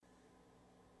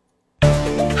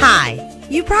Hi,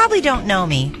 you probably don't know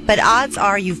me, but odds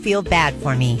are you feel bad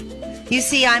for me. You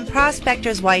see, I'm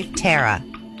Prospector's wife, Tara.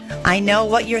 I know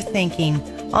what you're thinking.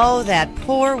 Oh, that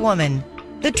poor woman.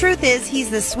 The truth is, he's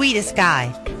the sweetest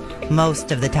guy.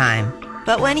 Most of the time.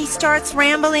 But when he starts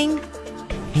rambling,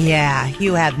 yeah,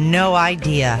 you have no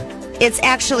idea. It's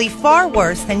actually far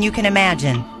worse than you can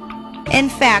imagine. In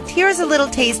fact, here's a little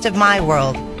taste of my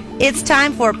world. It's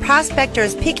time for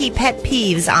Prospector's Picky Pet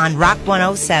Peeves on Rock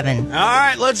 107. All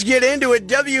right, let's get into it.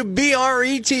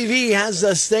 WBRE-TV has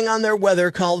this thing on their weather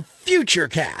called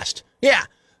Futurecast. Yeah,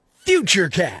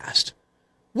 Futurecast.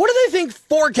 What do they think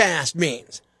forecast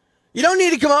means? You don't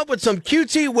need to come up with some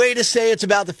cutesy way to say it's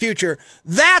about the future.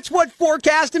 That's what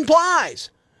forecast implies.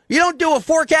 You don't do a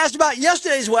forecast about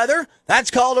yesterday's weather.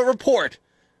 That's called a report.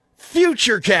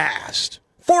 Futurecast.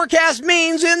 Forecast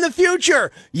means in the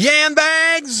future. Yam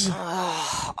bags.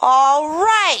 All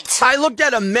right. I looked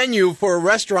at a menu for a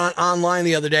restaurant online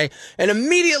the other day and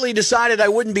immediately decided I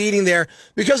wouldn't be eating there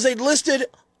because they'd listed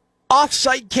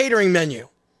off-site catering menu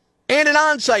and an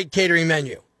on-site catering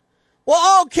menu. Well,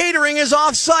 all catering is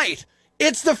off-site.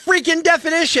 It's the freaking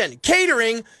definition.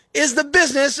 Catering is the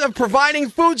business of providing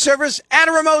food service at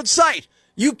a remote site.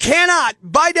 You cannot,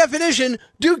 by definition,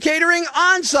 do catering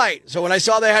on-site. So when I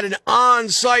saw they had an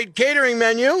on-site catering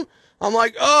menu, I'm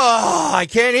like, oh, I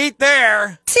can't eat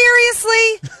there.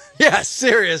 Seriously? Yes,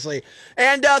 seriously.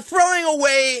 And throwing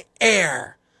away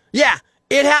air. Yeah,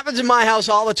 it happens in my house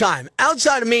all the time.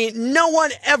 Outside of me, no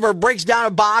one ever breaks down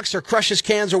a box or crushes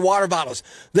cans or water bottles.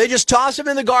 They just toss them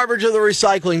in the garbage or the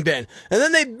recycling bin. And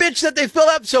then they bitch that they fill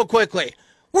up so quickly.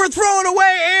 We're throwing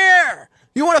away air.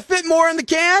 You want to fit more in the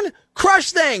can?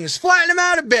 Crush things. Flatten them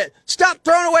out a bit. Stop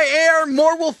throwing away air.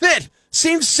 More will fit.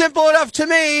 Seems simple enough to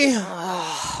me.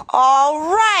 All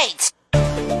right.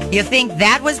 You think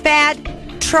that was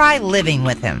bad? Try living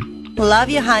with him. Love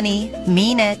you, honey.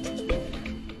 Mean it.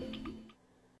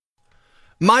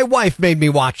 My wife made me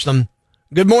watch them.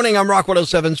 Good morning, I'm Rock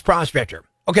 107's Prospector.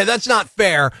 Okay, that's not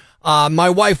fair. My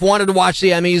wife wanted to watch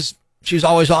the Emmys. She's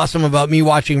always awesome about me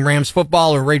watching Rams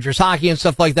football or Rangers hockey and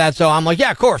stuff like that. So I'm like,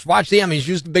 yeah, of course, watch the Emmys.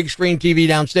 Use the big screen TV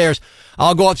downstairs.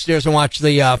 I'll go upstairs and watch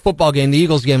the football game, the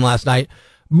Eagles game last night.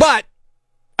 But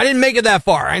I didn't make it that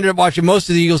far. I ended up watching most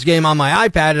of the Eagles game on my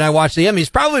iPad, and I watched the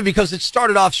Emmys, probably because it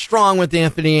started off strong with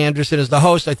Anthony Anderson as the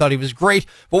host. I thought he was great.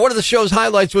 But one of the show's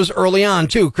highlights was early on,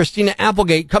 too. Christina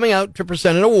Applegate coming out to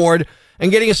present an award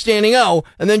and getting a standing O,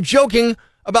 and then joking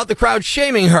about the crowd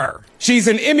shaming her. She's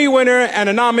an Emmy winner and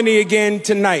a nominee again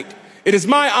tonight. It is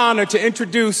my honor to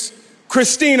introduce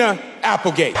Christina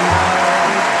Applegate. Thank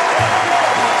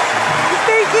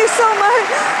you so much.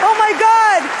 Oh my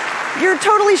God. You're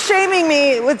totally shaming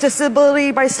me with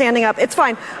disability by standing up. It's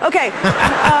fine. Okay.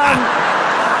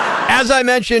 As I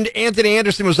mentioned, Anthony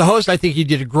Anderson was the host. I think he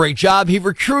did a great job. He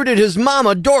recruited his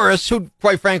mama, Doris, who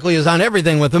quite frankly is on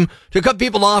everything with him, to cut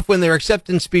people off when their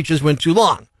acceptance speeches went too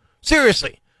long.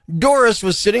 Seriously, Doris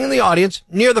was sitting in the audience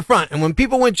near the front, and when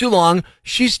people went too long,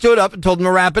 she stood up and told them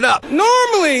to wrap it up.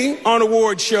 Normally on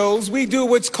award shows, we do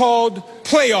what's called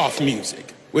playoff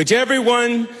music, which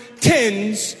everyone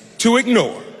tends to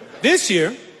ignore. This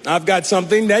year, I've got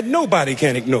something that nobody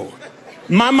can ignore.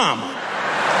 My mama.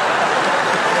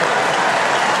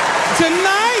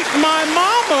 Tonight, my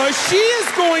mama, she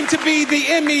is going to be the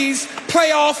Emmys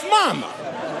playoff mama.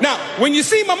 Now, when you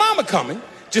see my mama coming,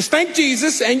 just thank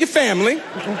Jesus and your family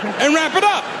and wrap it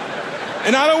up.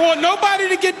 And I don't want nobody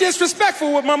to get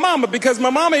disrespectful with my mama because my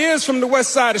mama is from the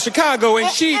west side of Chicago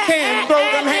and she can throw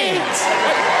them hands.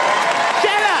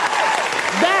 Shut up.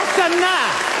 That's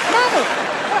enough. Mama.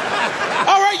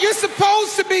 All right, you're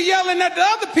supposed to be yelling at the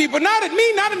other people, not at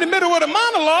me, not in the middle of the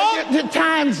monologue. The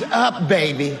time's up,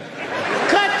 baby.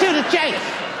 Cut to the chase.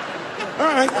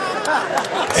 All right.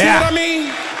 See what I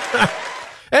mean?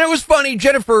 And it was funny.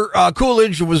 Jennifer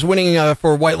Coolidge was winning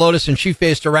for White Lotus, and she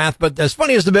faced her wrath. But as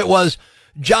funny as the bit was,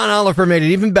 John Oliver made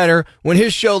it even better when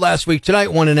his show last week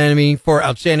tonight won an Emmy for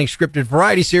Outstanding Scripted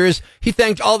Variety Series. He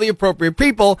thanked all the appropriate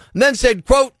people and then said,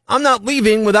 quote, "I'm not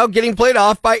leaving without getting played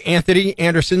off by Anthony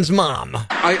Anderson's mom."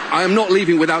 I am not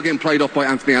leaving without getting played off by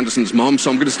Anthony Anderson's mom,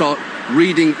 so I'm going to start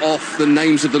reading off the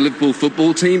names of the Liverpool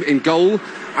football team. In goal,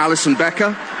 Alisson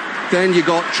Becker. Then you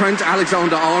got Trent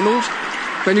Alexander-Arnold.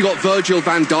 Then you got Virgil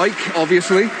van Dijk,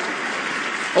 obviously.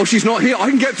 Oh, she's not here. I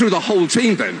can get through the whole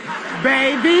team then.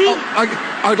 Baby.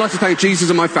 Oh, I'd like to thank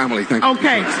Jesus and my family. Thank you.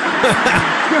 Okay.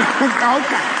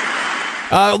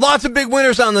 Okay. Lots of big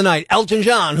winners on the night. Elton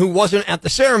John, who wasn't at the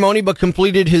ceremony but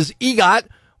completed his EGOT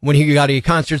when he got a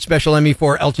concert special Emmy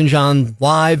for Elton John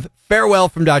Live Farewell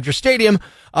from Dodger Stadium.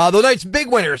 The night's big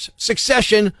winners: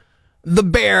 Succession, The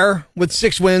Bear with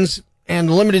 6 wins, and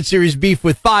limited series beef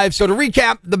with 5. So to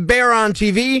recap, the bear on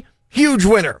TV, huge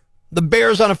winner. The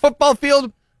Bears on a football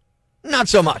field, not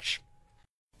so much.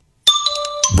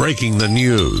 Breaking the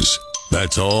news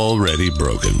that's already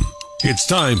broken. It's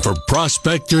time for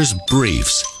Prospector's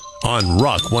Briefs on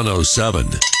Rock 107.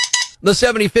 The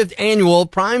 75th annual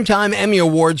Primetime Emmy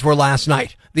Awards were last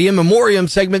night. The In Memoriam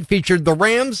segment featured the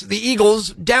Rams, the Eagles,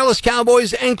 Dallas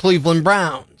Cowboys, and Cleveland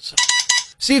Browns.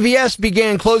 CVS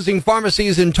began closing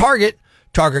pharmacies in Target.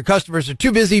 Target customers are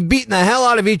too busy beating the hell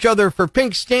out of each other for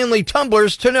pink Stanley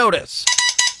tumblers to notice.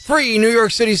 3 New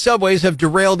York City subways have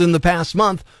derailed in the past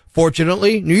month.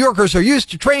 Fortunately, New Yorkers are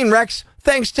used to train wrecks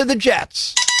thanks to the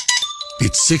jets.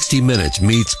 It's 60 Minutes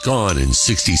meets Gone in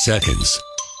 60 Seconds.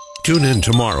 Tune in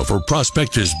tomorrow for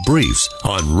Prospector's Briefs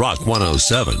on Rock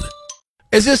 107.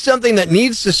 Is this something that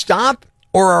needs to stop,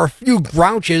 or are a few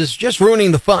grouches just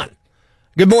ruining the fun?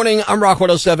 Good morning, I'm Rock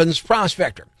 107's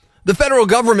Prospector. The federal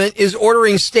government is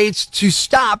ordering states to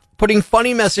stop putting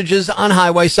funny messages on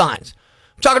highway signs.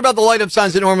 I'm talking about the light-up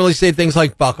signs that normally say things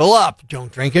like buckle up,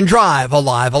 don't drink and drive,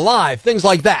 alive, alive, things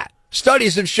like that.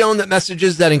 Studies have shown that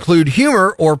messages that include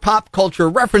humor or pop culture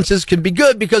references can be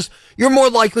good because you're more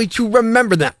likely to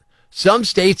remember them. Some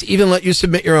states even let you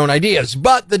submit your own ideas,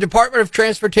 but the Department of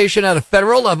Transportation at a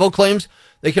federal level claims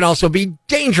they can also be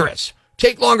dangerous,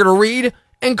 take longer to read,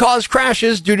 and cause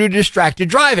crashes due to distracted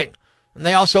driving. And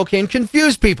they also can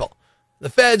confuse people. The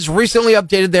feds recently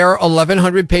updated their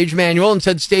 1,100-page manual and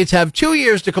said states have 2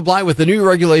 years to comply with the new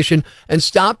regulation and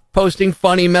stop posting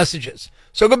funny messages.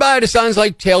 So goodbye to signs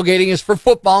like tailgating is for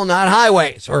football, not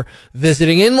highways, or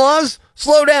visiting in-laws,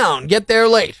 slow down, get there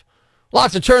late.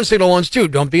 Lots of turn signal ones too.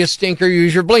 Don't be a stinker,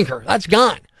 use your blinker. That's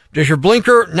gone. Does your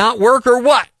blinker not work or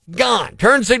what? Gone.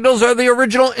 Turn signals are the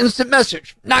original instant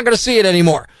message. Not going to see it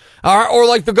anymore. Or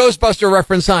like the Ghostbuster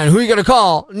reference sign. Who are you going to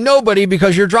call? Nobody,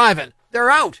 because you're driving. They're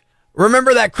out.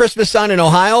 Remember that Christmas sign in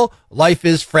Ohio? Life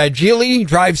is fragile,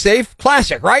 drive safe.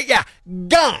 Classic, right? Yeah.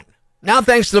 Gone. Now,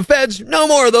 thanks to the feds, no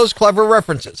more of those clever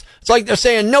references. It's like they're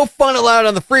saying no fun allowed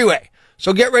on the freeway.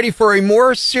 So get ready for a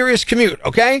more serious commute,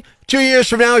 okay? 2 years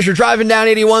from now, as you're driving down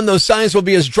 81, those signs will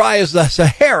be as dry as the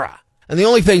Sahara. And the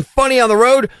only thing funny on the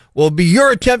road will be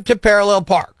your attempt to parallel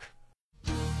park.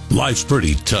 Life's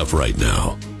pretty tough right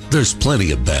now. There's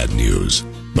plenty of bad news,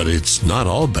 but it's not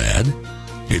all bad.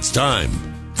 It's time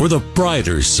for the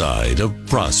brighter side of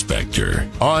Prospector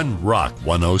on Rock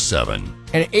 107.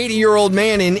 An 80-year-old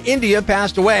man in India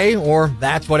passed away, or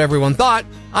that's what everyone thought.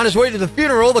 On his way to the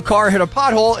funeral, the car hit a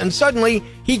pothole, and suddenly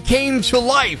he came to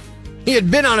life. He had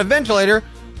been on a ventilator.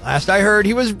 Last I heard,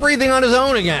 he was breathing on his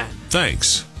own again.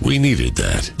 Thanks. We needed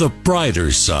that. The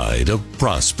brighter side of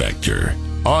Prospector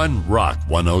on Rock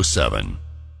 107.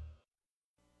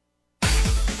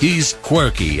 He's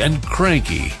quirky and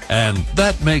cranky, and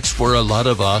that makes for a lot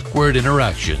of awkward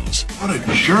interactions. What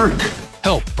a jerk.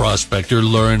 Help Prospector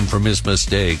learn from his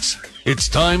mistakes. It's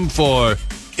time for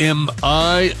Am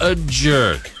I a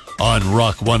Jerk on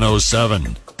Rock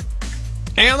 107.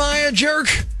 Am I a jerk?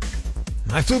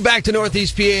 I flew back to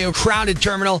Northeast PA, a crowded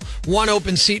terminal, one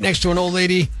open seat next to an old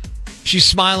lady. She's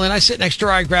smiling. I sit next to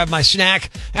her. I grab my snack.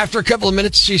 After a couple of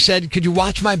minutes, she said, could you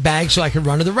watch my bag so I could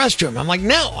run to the restroom? I'm like,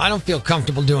 no, I don't feel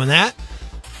comfortable doing that.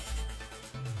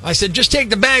 I said, just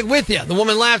take the bag with you. The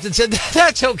woman laughed and said,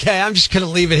 that's okay. I'm just going to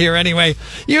leave it here anyway.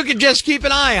 You can just keep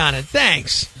an eye on it.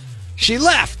 Thanks. She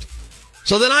left.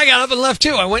 So then I got up and left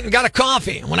too. I went and got a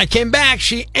coffee. When I came back,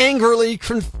 she angrily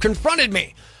confronted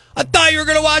me. I thought you were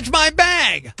going to watch my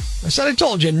bag. I said, I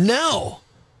told you, no.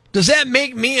 Does that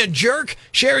make me a jerk?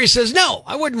 Sherry says, no,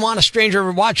 I wouldn't want a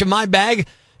stranger watching my bag.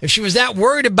 If she was that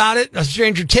worried about it, a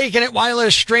stranger taking it, why let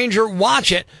a stranger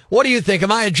watch it? What do you think?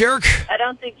 Am I a jerk? I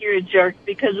don't think you're a jerk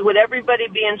because with everybody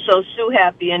being so Sue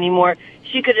happy anymore,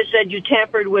 she could have said you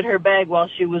tampered with her bag while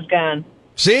she was gone.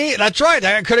 See, that's right.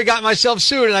 I could have got myself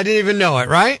sued and I didn't even know it,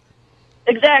 right?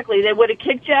 Exactly. They would have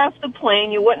kicked you off the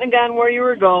plane. You wouldn't have gone where you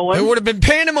were going. It would have been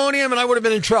pandemonium, and I would have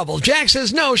been in trouble. Jack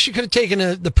says, no, she could have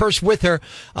taken the purse with her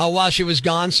while she was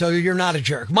gone, so you're not a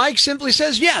jerk. Mike simply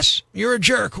says, yes, you're a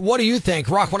jerk. What do you think?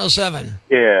 Rock 107.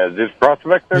 Yeah, is this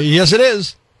Prospector? Yes, it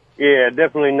is. Yeah,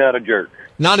 definitely not a jerk.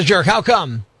 Not a jerk. How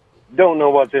come? Don't know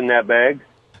what's in that bag.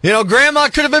 You know, Grandma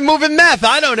could have been moving meth.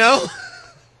 I don't know.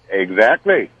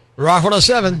 Exactly. Rock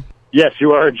 107. Yes,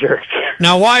 you are a jerk.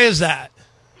 Now, why is that?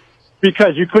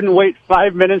 Because you couldn't wait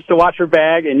 5 minutes to watch her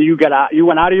bag, and you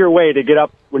went out of your way to get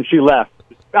up when she left.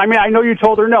 I mean, I know you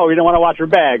told her no, you didn't want to watch her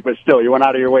bag, but still, you went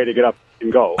out of your way to get up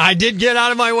and go. I did get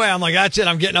out of my way. I'm like, that's it.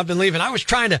 I'm getting up and leaving. I was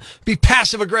trying to be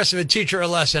passive-aggressive and teach her a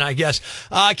lesson, I guess.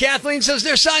 Kathleen says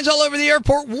there's signs all over the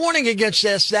airport warning against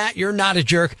this, that. You're not a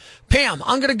jerk. Pam,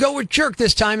 I'm going to go with jerk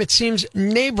this time. It seems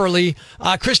neighborly.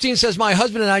 Christine says, my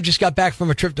husband and I just got back from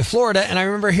a trip to Florida, and I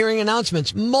remember hearing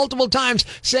announcements multiple times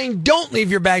saying, don't leave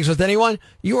your bags with anyone.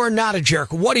 You are not a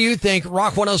jerk. What do you think,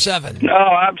 Rock 107? No,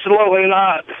 absolutely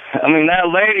not. I mean, that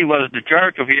lady was the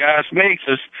jerk, if you ask me,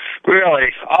 because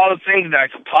really, all the things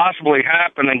that could possibly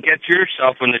happen and get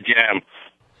yourself in the jam.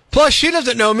 Plus, she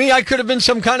doesn't know me. I could have been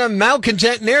some kind of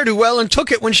malcontent ne'er-do-well and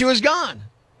took it when she was gone.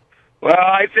 Well,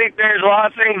 I think there's a lot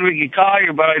of things we could call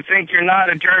you, but I think you're not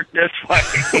a jerk this way.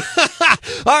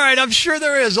 All right, I'm sure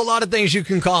there is a lot of things you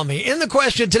can call me. In the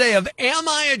question today of, am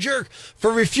I a jerk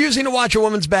for refusing to watch a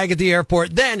woman's bag at the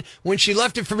airport? Then, when she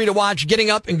left it for me to watch,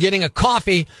 getting up and getting a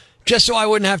coffee just so I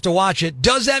wouldn't have to watch it.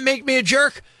 Does that make me a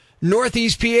jerk?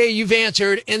 Northeast PA, you've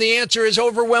answered, and the answer is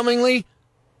overwhelmingly,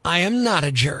 I am not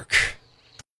a jerk.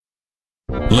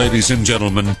 Ladies and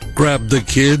gentlemen, grab the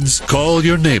kids, call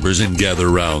your neighbors, and gather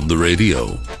round the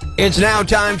radio. It's now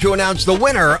time to announce the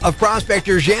winner of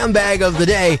Prospector's Jam Bag of the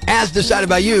Day, as decided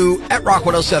by you at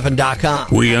rock107.com.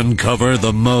 We uncover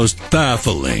the most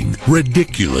baffling,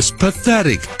 ridiculous,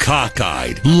 pathetic,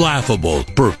 cockeyed, laughable,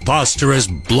 preposterous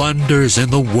blunders in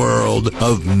the world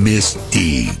of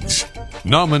misdeeds.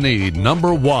 Nominee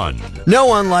number 1. No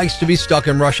one likes to be stuck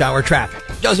in rush hour traffic.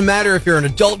 Doesn't matter if you're an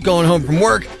adult going home from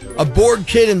work, a bored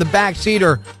kid in the backseat,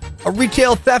 or a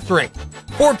retail theft ring.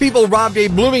 4 people robbed a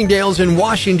Bloomingdale's in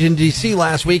Washington, D.C.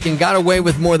 last week and got away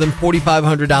with more than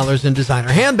 $4,500 in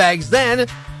designer handbags. Then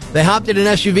they hopped in an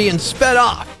SUV and sped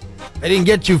off. They didn't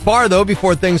get too far, though,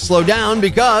 before things slowed down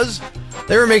because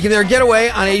they were making their getaway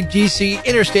on a D.C.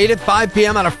 interstate at 5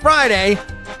 p.m. on a Friday,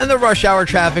 and the rush hour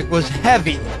traffic was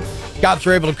heavy. Cops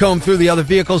were able to comb through the other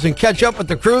vehicles and catch up with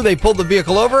the crew. They pulled the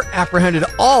vehicle over, apprehended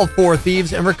all 4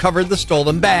 thieves, and recovered the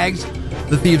stolen bags.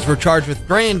 The thieves were charged with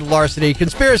grand larceny,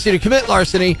 conspiracy to commit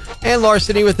larceny, and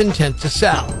larceny with intent to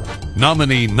sell.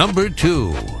 Nominee number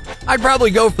 2. I'd probably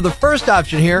go for the first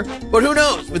option here, but who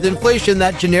knows? With inflation,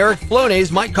 that generic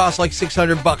Flonase might cost like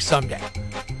 $600 someday.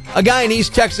 A guy in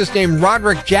East Texas named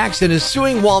Roderick Jackson is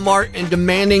suing Walmart and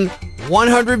demanding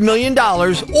 $100 million,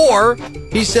 or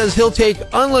he says he'll take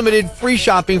unlimited free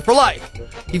shopping for life.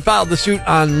 He filed the suit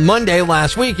on Monday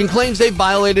last week and claims they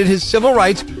violated his civil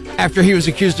rights after he was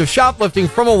accused of shoplifting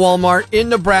from a Walmart in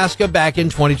Nebraska back in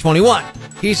 2021.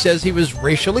 He says he was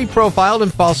racially profiled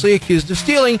and falsely accused of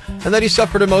stealing, and that he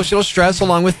suffered emotional stress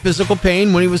along with physical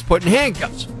pain when he was put in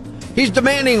handcuffs. He's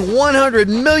demanding $100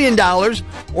 million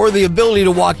or the ability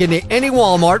to walk into any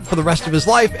Walmart for the rest of his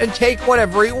life and take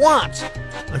whatever he wants.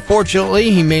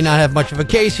 Unfortunately, he may not have much of a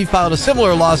case. He filed a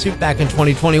similar lawsuit back in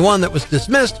 2021 that was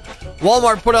dismissed.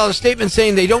 Walmart put out a statement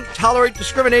saying they don't tolerate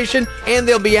discrimination, and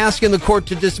they'll be asking the court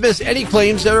to dismiss any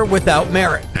claims that are without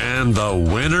merit. And the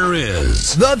winner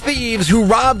is the thieves who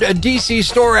robbed a D.C.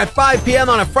 store at 5 p.m.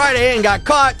 on a Friday and got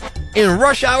caught in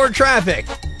rush hour traffic.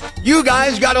 You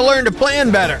guys got to learn to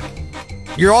plan better.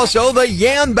 You're also the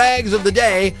Yam Bags of the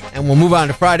Day, and we'll move on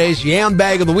to Friday's Yam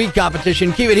Bag of the Week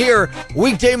competition. Keep it here,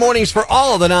 weekday mornings for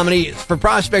all of the nominees for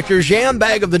Prospector's Yam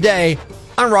Bag of the Day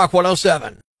on Rock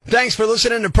 107. Thanks for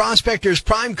listening to Prospector's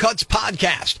Prime Cuts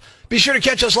podcast. Be sure to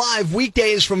catch us live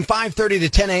weekdays from 5:30 to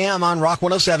 10 a.m. on Rock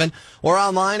 107 or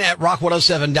online at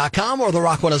rock107.com or the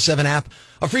Rock 107 app,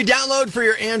 a free download for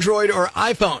your Android or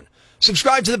iPhone.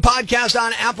 Subscribe to the podcast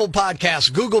on Apple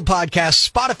Podcasts, Google Podcasts,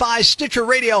 Spotify, Stitcher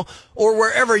Radio, or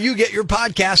wherever you get your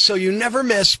podcasts so you never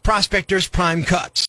miss Prospector's Prime Cuts.